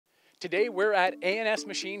Today we're at A.N.S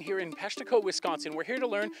Machine here in Peshtico, Wisconsin. We're here to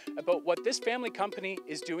learn about what this family company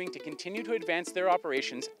is doing to continue to advance their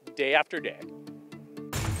operations day after day.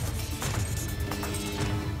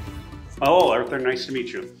 Oh, Arthur, nice to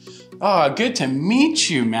meet you. Oh, good to meet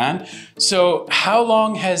you, man. So how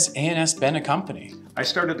long has A.N.S been a company? I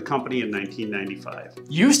started the company in 1995.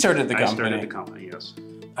 You started the company? I started the company, yes.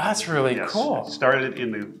 That's really cool. I started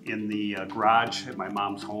in the garage at my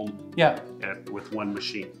mom's home. Yeah. With one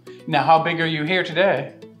machine. Now, how big are you here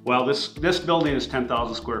today? Well, this building is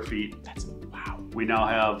 10,000 square feet. That's, wow. We now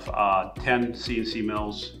have 10 CNC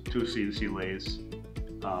mills, 2 CNC lathes,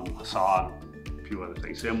 a saw, a few other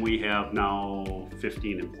things. And we have now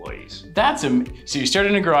 15 employees. That's so you started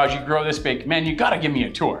in a garage, you grow this big. Man, you gotta give me a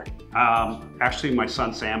tour. Actually, my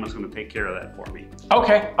son Sam is going to take care of that for me.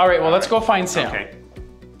 Okay, all right, well, let's go find Sam. Okay.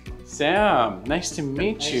 Sam, nice to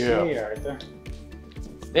meet you. Nice to meet you, Arthur.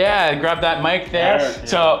 Yeah, grab that mic there. Yeah.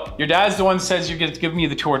 So your dad's the one who says you're going to give me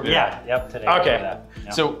the tour today. Yeah, yep, today. Okay,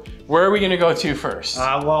 Yep. So where are we going to go to first?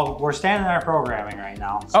 Well, we're standing in our programming right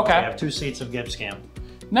now. So Okay. We have 2 seats of Gibbs cam.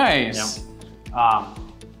 Nice. Yep.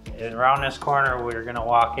 And around this corner, we're going to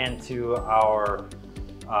walk into our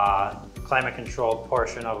climate controlled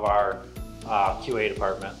portion of our QA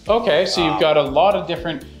department. Okay, so you've got a lot of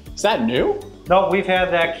different, is that new? No, we've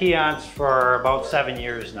had that kiosк for about 7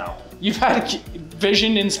 years now. You've had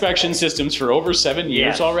vision inspection systems for over 7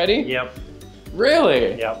 years already? Yep.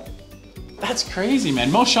 Really? Yep. That's crazy, man.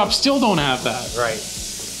 Most shops still don't have that. Right.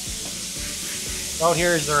 Out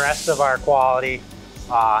here is the rest of our quality.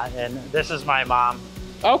 And this is my mom.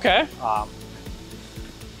 Okay. Hi.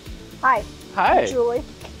 Hi. Julie.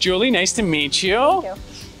 Julie, nice to meet you. Thank you.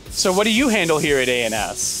 So what do you handle here at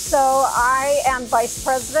A.N.S? So I am vice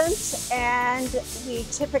president, and we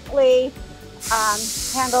typically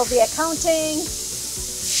handle the accounting.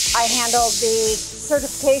 I handle the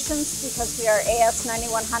certifications because we are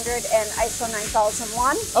AS9100 and ISO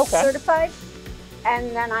 9001 certified.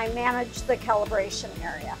 And then I manage the calibration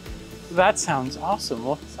area. That sounds awesome.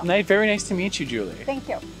 Well, very nice to meet you, Julie. Thank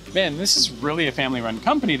you. Man, this is really a family-run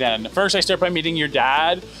company then. First, I start by meeting your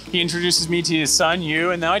dad. He introduces me to his son,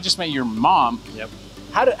 you, and now I just met your mom. Yep.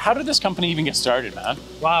 How did this company even get started, man?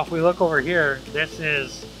 Well, if we look over here, this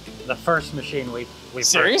is the first machine we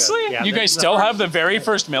Seriously? purchased. Yeah, you guys still have the very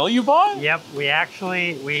first mill you bought? Yep. We had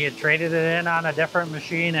traded it in on a different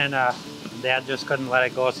machine, and Dad just couldn't let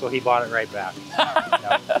it go, so he bought it right back.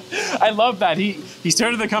 Yep. I love that. He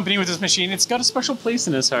started the company with this machine. It's got a special place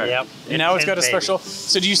in his heart. Yep. And now it's got a special.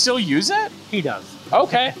 So do you still use it? He does.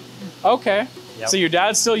 Okay. Okay. Yep. So your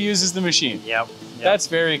dad still uses the machine. Yep. That's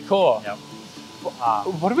very cool. Yep.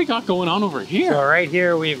 What do we got going on over here? So right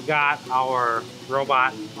here we've got our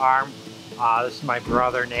robot arm. This is my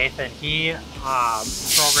brother Nathan. He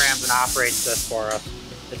programs and operates this for us.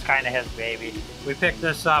 It's kind of his baby. We picked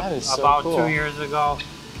this up about 2 years ago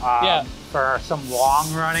for some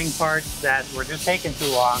long-running parts that were just taking too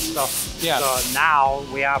long. So now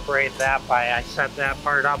we operate that I set that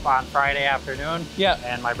part up on Friday afternoon. Yeah.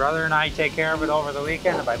 And my brother and I take care of it over the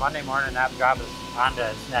weekend. And by Monday morning, that job is on to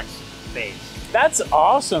its next phase. That's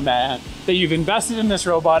awesome, man. That you've invested in this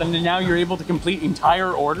robot and then now you're able to complete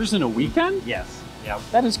entire orders in a weekend? Yes. Yep.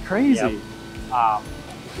 That is crazy. Yep.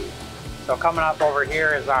 So coming up over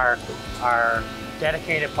here is our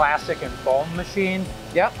dedicated plastic and foam machine.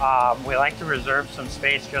 Yep. We like to reserve some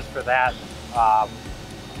space just for that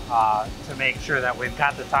to make sure that we've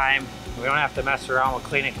got the time. We don't have to mess around with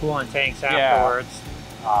cleaning coolant tanks afterwards.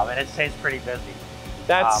 And it stays pretty busy.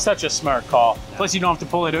 That's such a smart call. Yeah. Plus you don't have to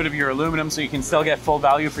pull it out of your aluminum so you can still get full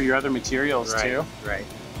value for your other materials too. Right.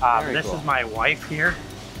 This is my wife here.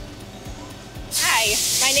 Hi,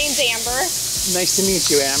 my name's Amber. Nice to meet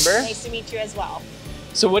you, Amber. Nice to meet you as well.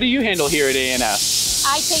 So what do you handle here at A.N.S?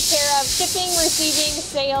 I take care of shipping, receiving,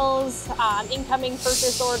 sales, incoming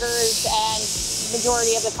purchase orders, and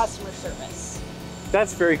majority of the customer service.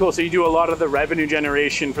 That's very cool. So you do a lot of the revenue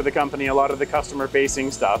generation for the company, a lot of the customer facing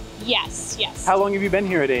stuff. Yes, yes. How long have you been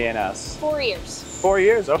here at A.N.S? 4 years. 4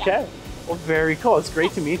 years, okay. Yeah. Well, very cool. It's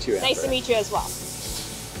great to meet you, Amber. Nice to meet you as well.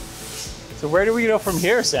 So where do we go from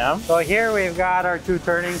here, Sam? So here we've got our 2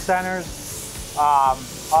 turning centers,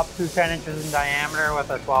 up to 10 inches in diameter with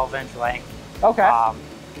a 12-inch length. Okay.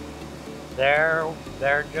 They're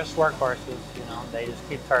just workhorses, you know, they just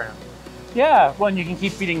keep turning. Yeah, well, and you can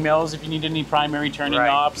keep feeding mills if you need any primary turning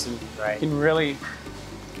ops, and you can really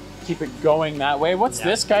keep it going that way. What's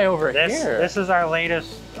this guy over here? This is our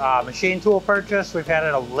latest machine tool purchase. We've had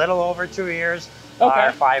it a little over 2 years. Okay.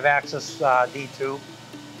 Our 5-axis D2.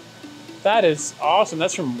 That is awesome.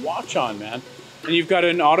 That's from Hwacheon, man. And you've got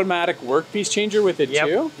an automatic workpiece changer with it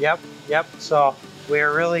too? Yep. So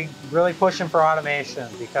we're really pushing for automation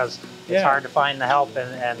because it's hard to find the help,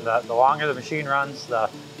 and the longer the machine runs, the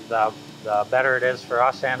better it is for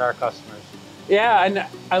us and our customers. Yeah, and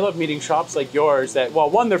I love meeting shops like yours that, well,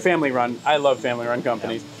 one, they're family run. I love family run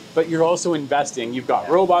companies. But you're also investing. You've got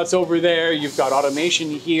robots over there, you've got automation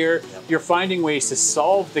here. You're finding ways to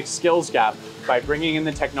solve the skills gap by bringing in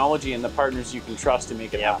the technology and the partners you can trust to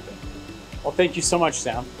make it happen. Well, thank you so much,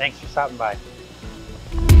 Sam. Thanks for stopping by.